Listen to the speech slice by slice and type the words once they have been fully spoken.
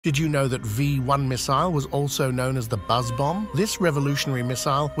Did you know that V-1 missile was also known as the Buzz Bomb? This revolutionary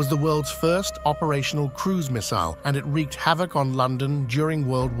missile was the world's first operational cruise missile, and it wreaked havoc on London during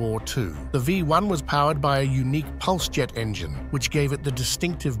World War II. The V-1 was powered by a unique pulse jet engine, which gave it the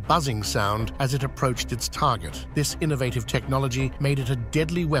distinctive buzzing sound as it approached its target. This innovative technology made it a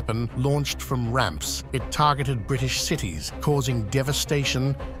deadly weapon launched from ramps. It targeted British cities, causing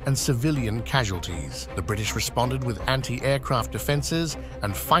devastation and civilian casualties. The British responded with anti-aircraft defenses,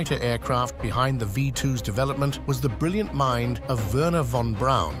 and fighter aircraft behind the V-2's development was the brilliant mind of Wernher von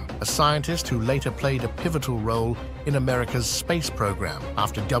Braun, a scientist who later played a pivotal role in America's space program.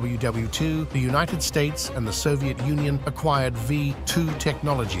 After WW2, the United States and the Soviet Union acquired V-2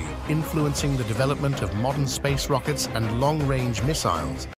 technology, influencing the development of modern space rockets and long-range missiles.